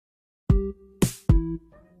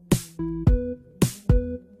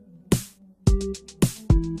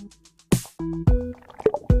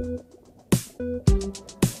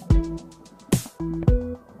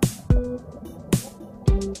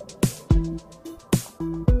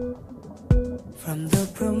from the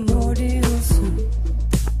primordial soup.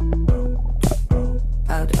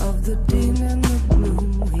 Out of the dim and the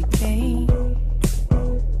gloom we came.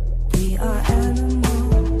 We are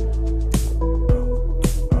animals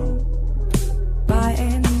by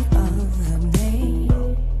any other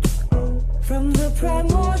name. From the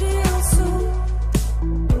primordial soup.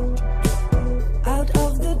 Out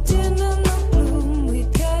of the din and the gloom we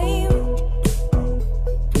came.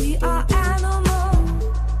 We are animals.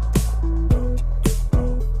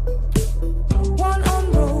 One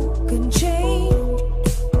unbroken chain.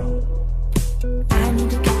 I need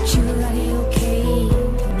to get you out of your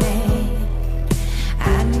cage, man.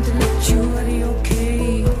 I need to let you out of your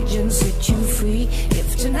cage and set you free.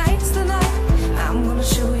 If tonight's the night, I'm gonna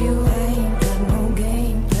show you I ain't got no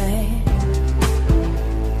game plan.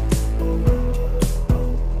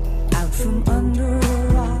 Out from under a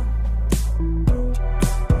rock,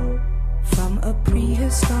 from a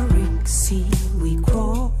prehistoric sea we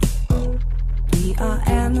crawl. We are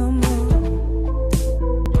animals.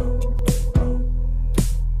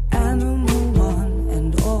 Animal one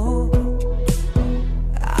and all.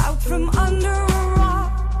 Out from under a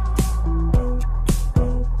rock,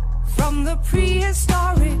 from the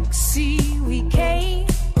prehistoric sea we came.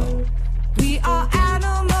 We are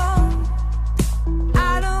animal,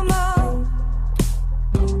 animal,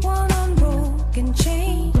 one unbroken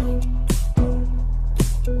chain.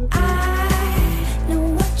 I know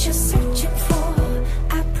what you're searching for.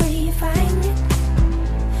 I pray you find it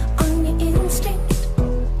on your instinct.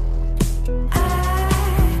 I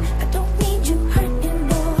don't need you hurting,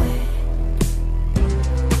 boy.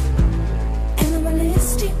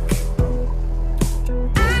 Animalistic.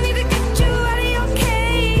 I need to get you out of your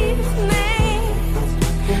cave, man.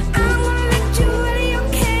 I'm gonna let you out of your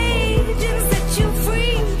cage and set you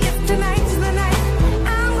free. If tonight's the night,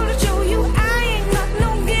 I'm gonna show you I ain't got no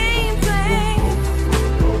game plan.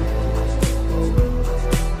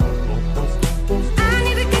 I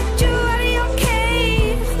need to get you out of your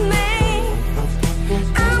cave, man.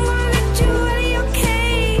 I'm gonna let you out of your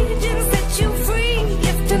cage and set you free.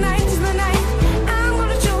 If tonight's the night, I'm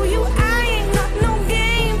gonna show you I ain't got no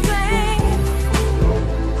game plan.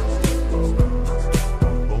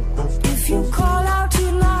 If you call out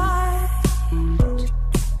tonight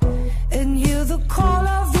and hear the call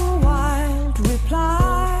of the wild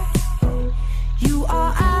reply, you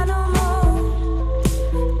are animal,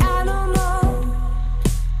 animal,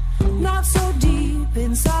 not so deep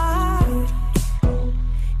inside.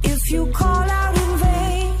 If you call out in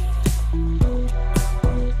vain,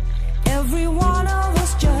 every one of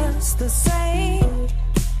us just the same.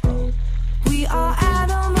 We are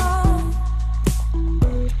animal,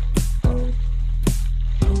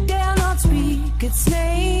 dare not speak its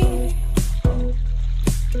name.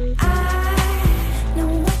 I know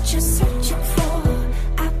what you're searching for.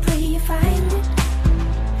 I pray you find it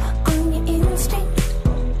on your instinct.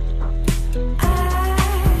 I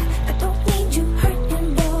don't need you hurting,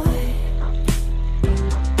 boy.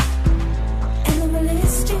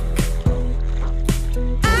 Animalistic.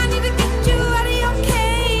 I need to get you out of your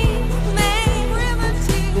cave, man.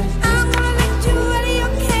 I'm gonna let you out of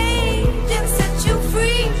your cage and set you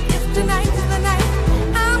free. If tonight's the night,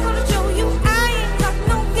 I'm gonna show you I ain't got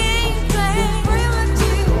no game plan.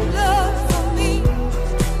 Primitive love for me.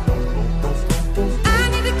 I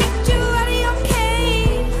need to get you out of your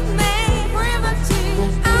cave, man. Primitive.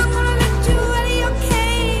 I'm gonna let you out of your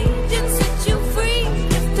cage and set you free.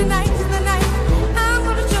 If tonight's the night, I'm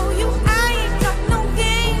gonna show you I ain't got no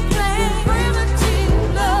game plan. Primitive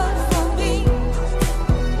love for me.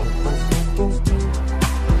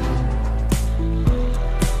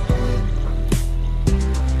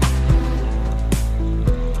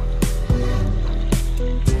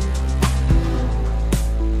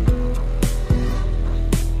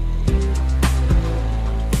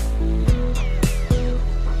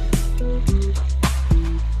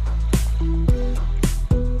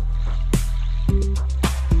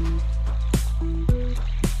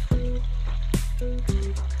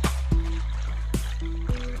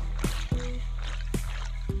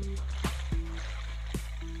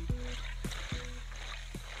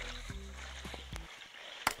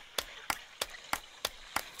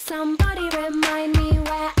 Somebody remind me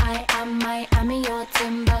where I am, Miami or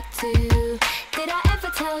Timbuktu. Did I ever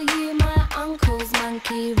tell you my uncle's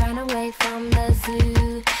monkey ran away from the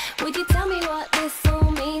zoo? Would you tell me what this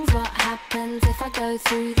all means? What happens if I go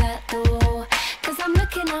through that door? 'Cause I'm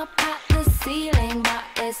looking up at the ceiling, but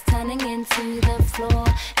it's turning into the floor.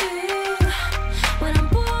 Ooh, when I'm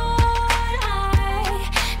bored,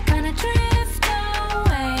 I kinda drift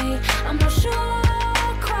away. I'm not sure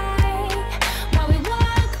quite why we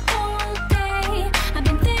work all day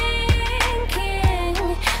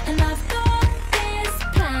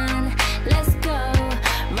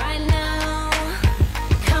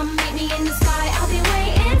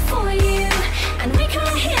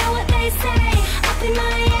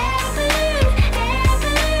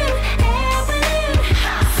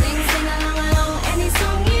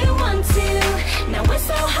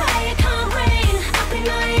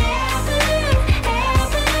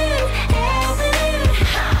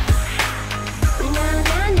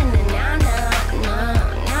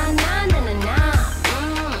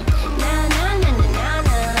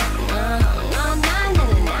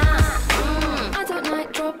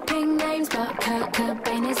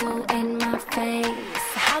it's all in my face.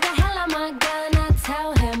 How the hell am I gonna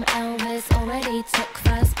tell him Elvis already took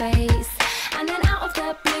first base? And then out of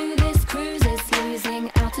the blue, this cruise is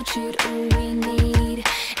losing altitude. All we need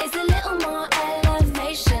is a little more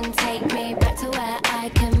elevation. Take me back to where I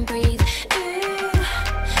can breathe. Ooh,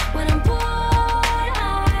 when I'm bored,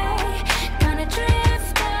 I kinda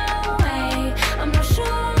drift away. I'm not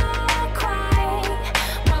sure quite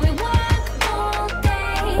why we work all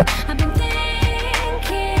day. I've been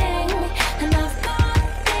thinking, and I've got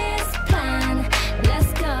this plan.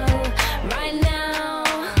 Let's go right now.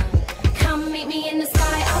 Come meet me in the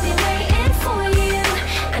sky, I'll be waiting for you.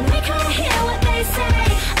 And we can't hear what they say.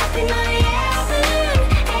 Up in my air balloon,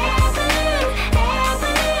 air balloon, air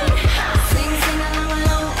balloon. Sing, sing along,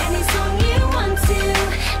 along, any song you want to.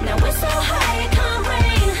 Now we're so high it can't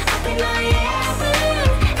rain. Up in my air balloon,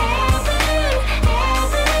 air balloon, air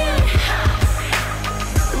balloon.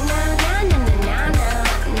 Na na na na na na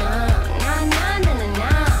na na na na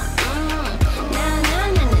na. Na na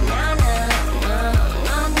na na na na na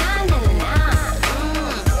na na na na na.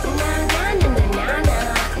 Na na na na na na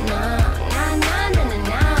na na na na na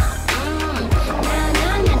na. Na na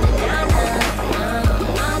na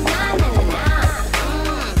na na na.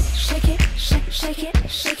 Shake it, shake it,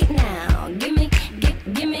 shake it now. Gimme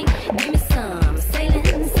some.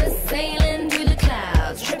 Sailing through the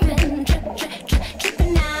clouds. Tripping,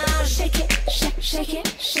 tripping now. Shake it,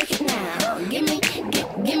 shake it now. Gimme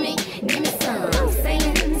some.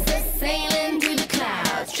 Sailing through the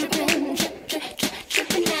clouds. Tripping,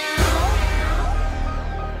 tripping now.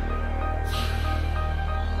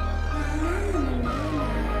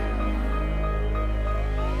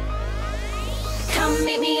 Come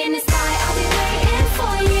meet me in the sky.